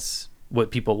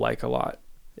what people like a lot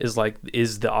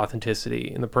is the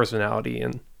authenticity and the personality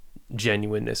and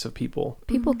genuineness of people.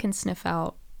 People can sniff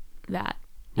out that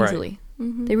Right. easily.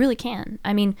 They really can.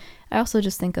 I mean, I also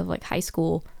just think of like high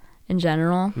school in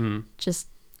general. Just,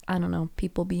 I don't know,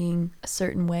 people being a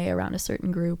certain way around a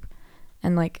certain group.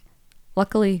 And like,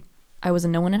 luckily, I was a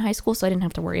no one in high school, so I didn't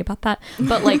have to worry about that.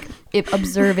 But like, if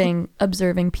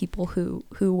observing people who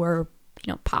were,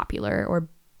 you know, popular or,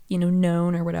 you know,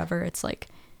 known or whatever, it's like,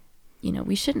 you know,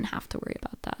 we shouldn't have to worry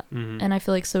about that. And I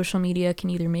feel like social media can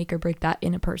either make or break that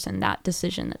in a person, that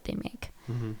decision that they make,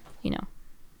 you know,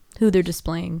 who they're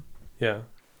displaying. Yeah.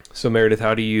 So Meredith,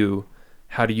 how do you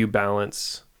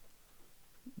balance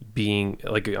being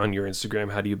like on your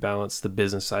Instagram? How do you balance the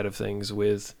business side of things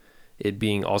with it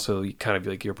being also kind of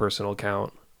like your personal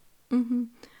account?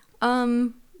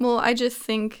 Well, I just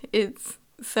think it's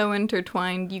so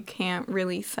intertwined, you can't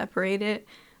really separate it.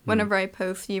 Whenever I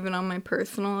post, even on my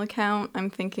personal account, I'm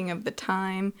thinking of the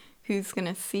time, who's going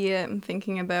to see it. I'm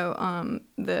thinking about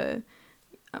the,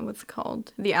 what's it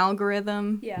called? The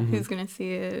algorithm. Yeah. Who's going to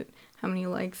see it? How many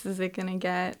likes is it going to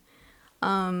get?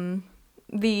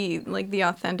 The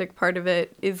authentic part of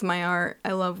it is my art.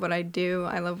 I love what I do.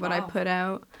 I love what I put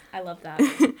out. I love that.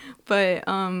 But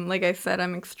like I said,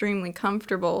 I'm extremely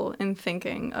comfortable in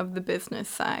thinking of the business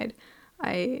side.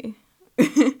 I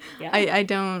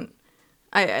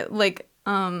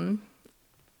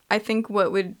think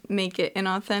what would make it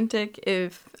inauthentic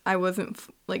if I wasn't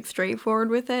like straightforward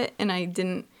with it and I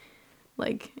didn't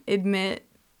like admit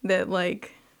that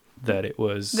like That it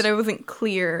was that I wasn't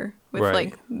clear with Right.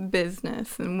 like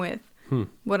business and with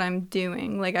what I'm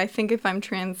doing. Like I think if I'm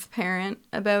transparent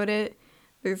about it,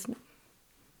 there's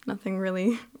nothing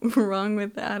really wrong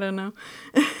with that. I don't know.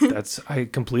 I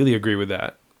completely agree with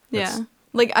that. That's- Yeah.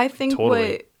 Like I think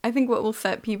Totally. what will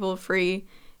set people free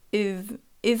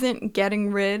isn't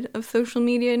getting rid of social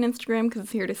media and Instagram because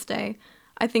it's here to stay.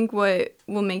 I think what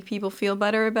will make people feel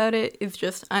better about it is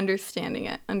just understanding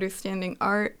it, understanding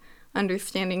art,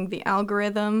 understanding the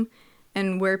algorithm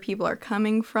and where people are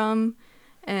coming from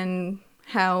and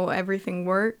how everything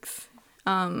works.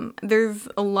 There's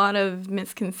a lot of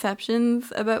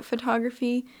misconceptions about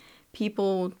photography.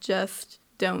 People just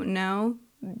don't know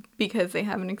because they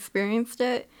haven't experienced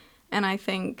it. And I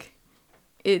think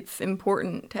it's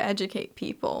important to educate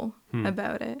people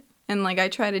about it. And like I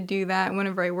try to do that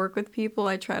whenever I work with people.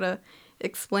 I try to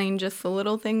explain just the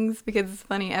little things because it's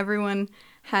funny, everyone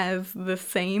has the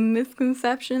same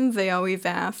misconceptions. They always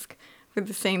ask for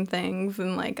the same things,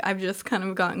 and like I've just kind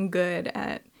of gotten good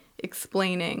at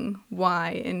explaining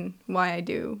why I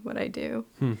do what I do.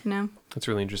 You know? That's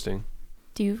really interesting.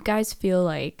 Do you guys feel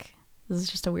like, this is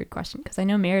just a weird question because I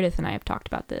know Meredith and I have talked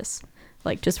about this,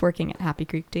 like just working at Happy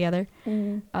Creek together.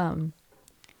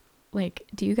 Like,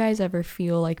 do you guys ever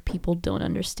feel like people don't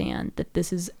understand that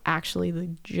this is actually the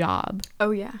job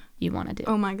Oh yeah. you want to do?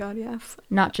 Oh my God, yes.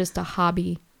 Not just a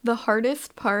hobby. The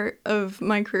hardest part of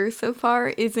my career so far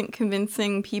isn't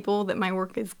convincing people that my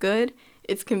work is good.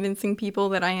 It's convincing people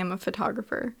that I am a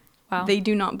photographer. Wow. They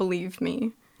do not believe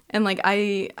me. And like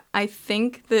I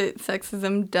think that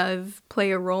sexism does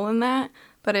play a role in that,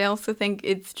 but I also think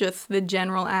it's just the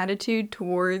general attitude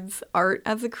towards art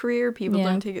as a career. People Yeah.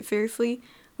 don't take it seriously,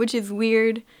 which is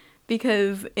weird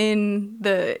because in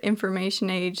the information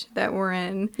age that we're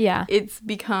in, Yeah. it's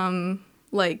become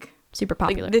like Super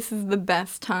popular. this is the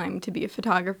best time to be a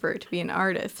photographer, to be an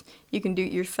artist. You can do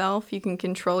it yourself. You can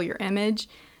control your image.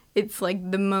 It's like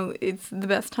it's the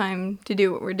best time to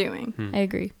do what we're doing. I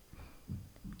agree.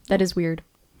 That is weird.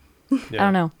 Yeah. I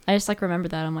don't know. I just like remember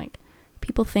that. I'm like,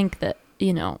 people think that,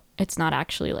 you know, it's not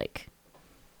actually like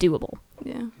doable,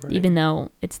 Yeah. Right. even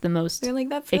though it's the most They're like,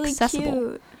 that's really accessible.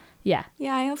 cute. Yeah.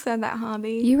 Yeah, I also had that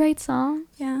hobby. You write songs?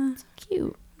 Yeah.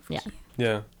 Cute. Yeah.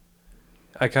 Yeah.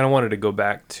 I kind of wanted to go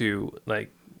back to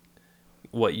like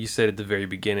what you said at the very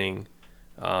beginning.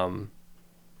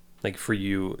 Like for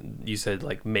you said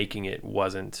like making it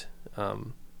wasn't,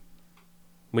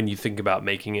 when you think about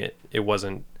making it, it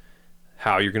wasn't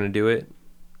how you're going to do it,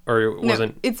 or it No,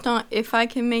 wasn't it's not if I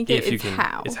can make it, if you it's can,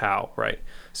 how. it's how, right?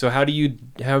 So how do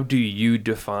you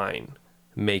define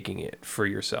making it for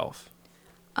yourself?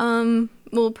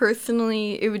 Well,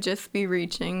 personally, it would just be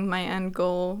reaching my end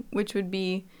goal, which would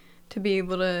be to be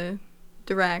able to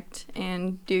direct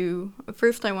and do.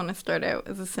 First, I want to start out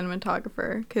as a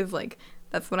cinematographer because, like,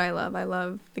 that's what I love. I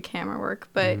love the camera work.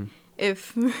 But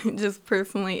if, just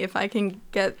personally, if I can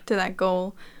get to that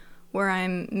goal where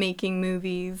I'm making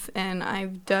movies and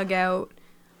I've dug out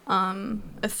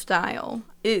a style,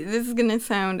 this is gonna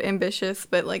sound ambitious,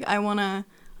 but like I wanna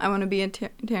be a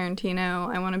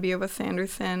Tarantino. I want to be a Wes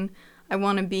Anderson. I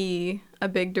want to be a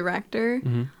big director.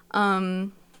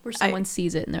 Where someone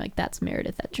sees it and they're like, that's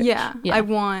Meredith at church. Yeah, I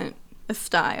want a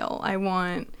style. I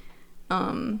want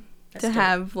to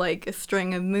have like a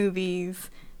string of movies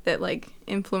that like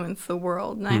influence the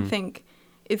world. And I think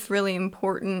it's really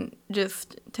important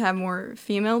just to have more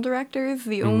female directors.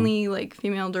 The only like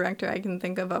female director I can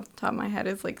think of off the top of my head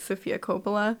is like Sofia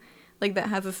Coppola, like that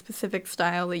has a specific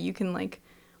style that you can like.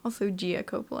 Also Gia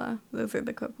Coppola. Those are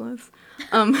the Coppolas.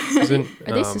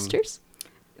 Are they sisters?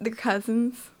 They're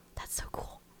cousins. That's so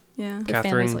cool. Yeah. Their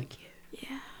family's like you.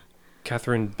 Yeah.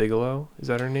 Catherine Bigelow, is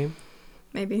that her name?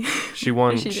 Maybe. She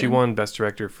won. She She did. won Best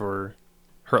Director for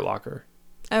Hurt Locker.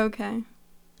 Okay.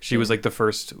 She was like the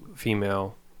first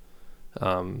female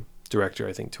director,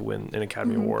 I think, to win an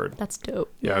Academy Award. That's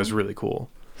dope. Yeah, it was really cool.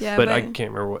 Yeah, but I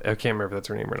can't remember. I can't remember if that's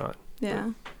her name or not.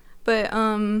 Yeah, but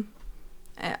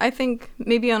I think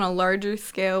maybe on a larger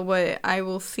scale, what I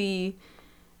will see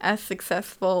as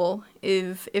successful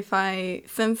is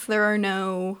since there are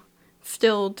no,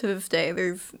 still to this day,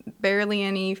 there's barely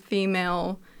any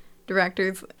female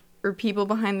directors or people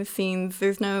behind the scenes.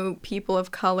 There's no people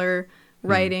of color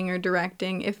writing or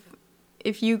directing.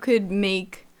 If you could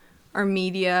make our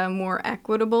media more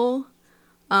equitable,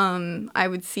 I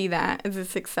would see that as a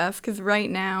success, because right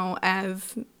now,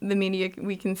 as the media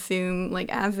we consume,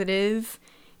 like as it is,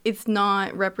 it's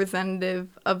not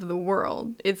representative of the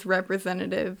world. It's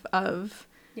representative of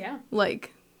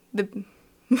like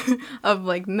of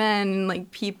like men and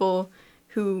like people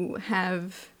who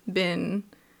have been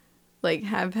like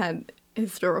have had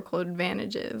historical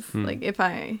advantages. Like if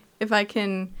I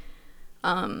can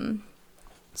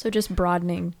So just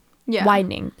broadening, yeah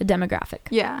widening the demographic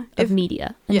yeah of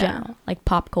media in yeah. general, like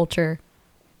pop culture,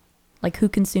 like who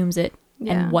consumes it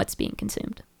Yeah. and what's being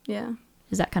consumed. yeah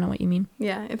Is that kind of what you mean?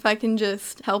 Yeah, if I can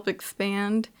just help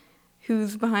expand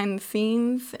who's behind the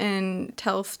scenes and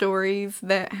tell stories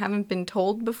that haven't been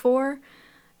told before,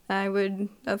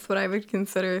 that's what I would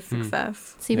consider a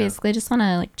success. So you basically just want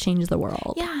to like change the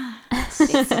world. Yeah,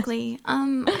 basically.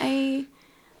 I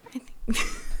think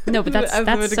No, but that's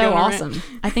I would so go on it. awesome.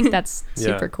 I think that's Yeah.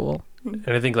 super cool. And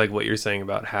I think like what you're saying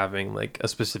about having like a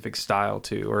specific style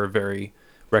too, or a very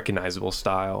recognizable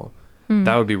style,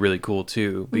 that would be really cool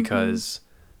too, because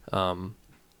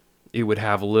it would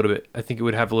have a little bit, I think it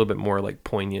would have a little bit more like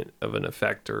poignant of an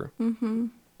effect, or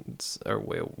it's a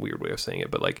weird way of saying it,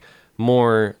 but like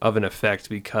more of an effect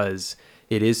because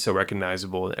it is so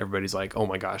recognizable and everybody's like, oh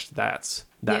my gosh, that's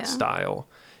that Yeah. style.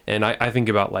 And I think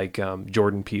about like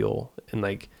Jordan Peele and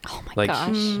like, Oh my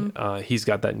gosh. he's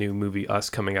got that new movie Us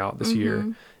coming out this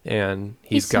year, and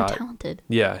He's got so talented.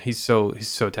 yeah, he's so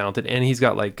talented, and he's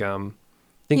got like I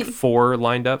think four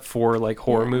like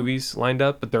horror movies lined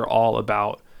up, but they're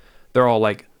all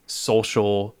like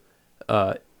social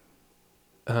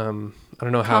I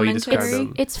don't know how you describe Commentary?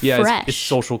 them. It's yeah, fresh. It's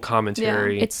social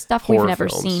commentary. It's stuff we've horror never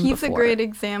films. seen he's before. a great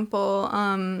example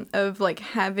of like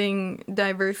having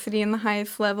diversity in the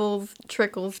highest levels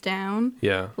trickles down.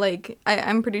 Yeah. Like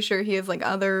I'm pretty sure he has like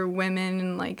other women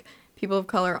and like people of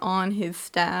color on his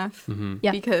staff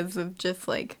Yeah. because of just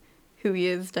like who he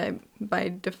is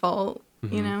by default,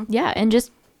 you know? Yeah, and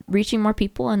just reaching more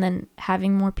people and then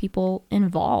having more people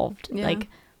involved. Yeah. Like,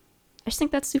 I just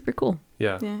think that's super cool.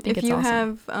 Yeah. Yeah. think If it's you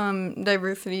awesome. have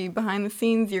diversity behind the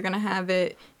scenes, you're gonna have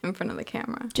it in front of the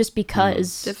camera. Just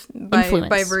because Just by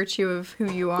influence. virtue of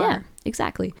who you are. Yeah,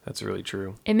 exactly. That's really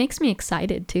true. It makes me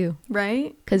excited too.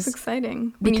 Right? 'Cause- It's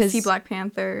exciting. When you because- see Black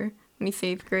Panther, when you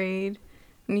see 8th Grade,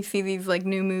 when you see these like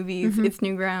new movies, it's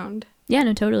new ground. Yeah,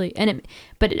 no, totally.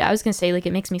 But I was gonna say, like,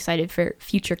 it makes me excited for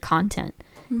future content.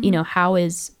 You know, how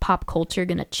is pop culture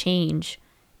gonna change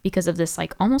because of this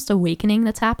like almost awakening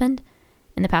that's happened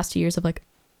in the past 2 years of like,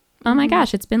 oh my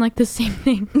gosh, it's been like the same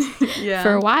thing Yeah.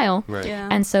 for a while. Right. Yeah.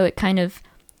 And so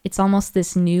it's almost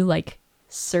this new like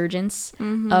surgence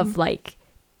of like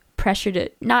pressure to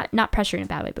not pressure in a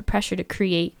bad way, but pressure to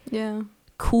create yeah.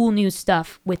 cool new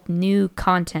stuff with new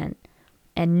content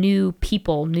and new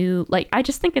people, like I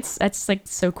just think that's like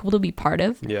so cool to be part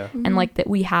of. Yeah. And like that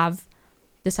we have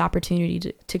this opportunity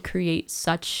to create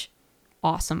such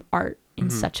awesome art in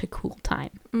such a cool time.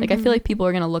 Like I feel like people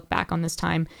are going to look back on this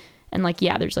time and like,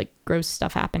 yeah, there's like gross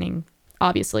stuff happening,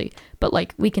 obviously, but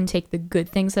like we can take the good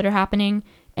things that are happening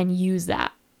and use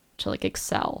that to like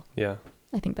excel. Yeah.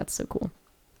 I think that's so cool.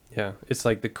 Yeah. It's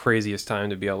like the craziest time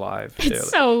to be alive. It's Yeah,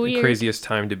 so the weird. craziest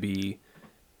time to be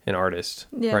an artist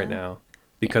Yeah. right now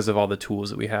because of all the tools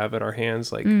that we have at our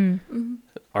hands, like Mm.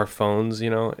 our phones, you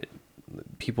know,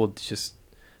 people just,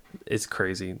 it's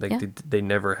crazy. Like Yeah. they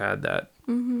never had that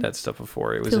stuff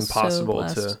before. It was Feel so impossible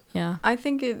blessed. to, Yeah. I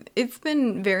think it's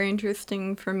been very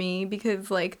interesting for me because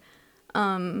like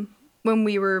when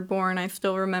we were born, I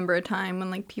still remember a time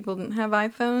when like people didn't have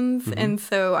iPhones, Mm-hmm. and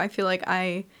so I feel like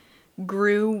I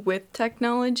grew with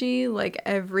technology. Like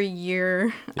every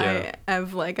year, Yeah.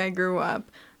 I grew up,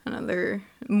 another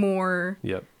more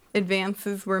Yep.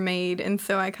 advances were made, and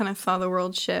so I kind of saw the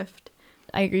world shift.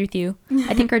 I agree with you.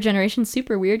 I think our generation's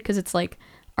super weird because it's like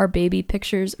our baby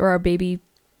pictures or our baby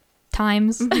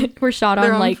times were shot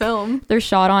They're on on like film. they're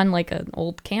shot on like an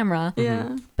old camera.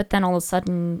 Yeah. But then all of a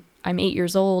sudden I'm 8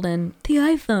 years old and the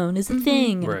iPhone is a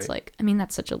thing. And it's Right. like, I mean, I'm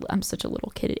such a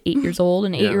little kid at 8 years old.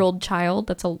 An Yeah. 8-year-old child,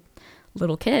 that's a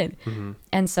little kid. Mm-hmm.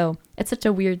 And so it's such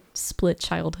a weird split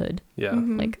childhood. Yeah.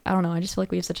 Like, I don't know. I just feel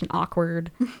like we have such an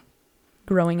awkward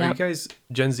growing Are you up. guys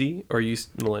Gen Z or are you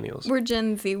millennials? We're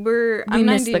Gen Z. I'm We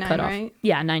missed 99, the cutoff. right?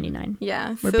 Yeah, 99.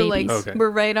 Yeah. We're so like babies. Okay.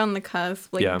 we're right on the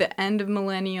cusp. Like Yeah. the end of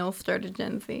millennial started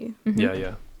Gen Z. Yeah,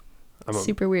 yeah. I'm a,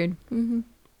 Super weird. Mm-hmm.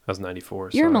 I was 94.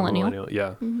 You're a I'm millennial.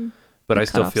 Yeah. Mm-hmm. But The I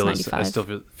still cutoff's feel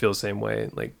 95. feel the same way.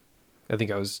 Like I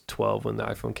think I was 12 when the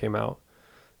iPhone came out.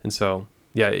 And so,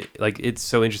 yeah, it's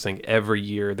so interesting. Every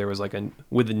year there was like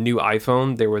with the new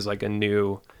iPhone, there was like a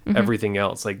new everything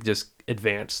else like just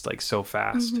advanced like so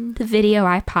fast. Mm-hmm. The video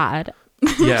iPod.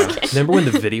 Yeah. Remember when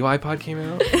the video iPod came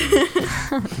out?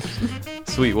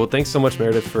 Sweet. Well, thanks so much,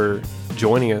 Meredith, for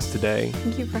joining us today.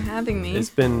 Thank you for having me. It's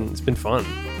been fun.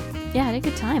 Yeah, I had a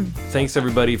good time. Thanks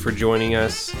everybody for joining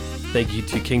us. Thank you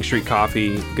to King Street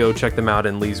Coffee. Go check them out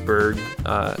in Leesburg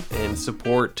and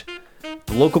support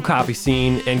the local coffee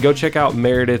scene. And go check out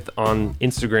Meredith on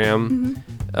Instagram.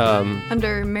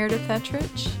 Under Meredith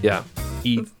Ettrich, Yeah,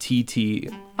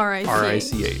 ETTRICH.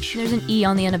 RICH. There's an E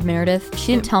on the end of Meredith.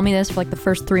 She didn't tell me this for like the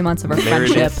first 3 months of our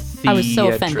Meredith friendship. I was so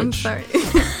offended. I'm sorry.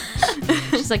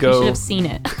 She's like, Go. you should have seen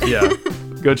it. Yeah,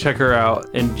 go check her out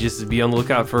and just be on the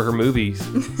lookout for her movies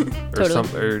or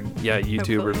Totally.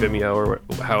 YouTube or Hopefully. Vimeo or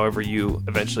however you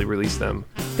eventually release them.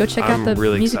 Go check I'm out the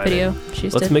really music excited. video. She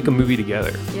just Let's did. make a movie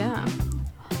together. Yeah.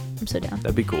 I'm so down.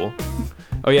 That'd be cool.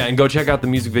 Oh yeah, and go check out the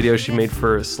music video she made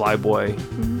for Sly Boy.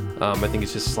 I think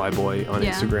it's just Sly Boy on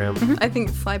Yeah. Instagram. I think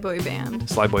it's Flyboy Band.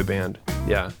 Sly Boy Band.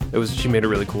 Yeah, she made a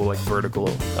really cool like vertical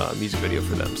music video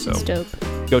for them. So It's dope.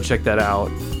 go check that out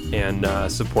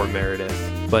and support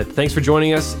Meredith. But thanks for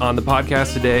joining us on the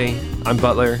podcast today. I'm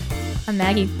Butler. I'm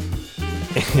Maggie.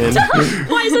 And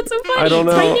Why is that so funny? I don't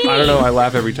It's my know. I don't name. know. I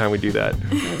laugh every time we do that.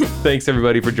 Thanks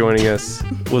everybody for joining us.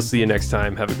 We'll see you next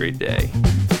time. Have a great day.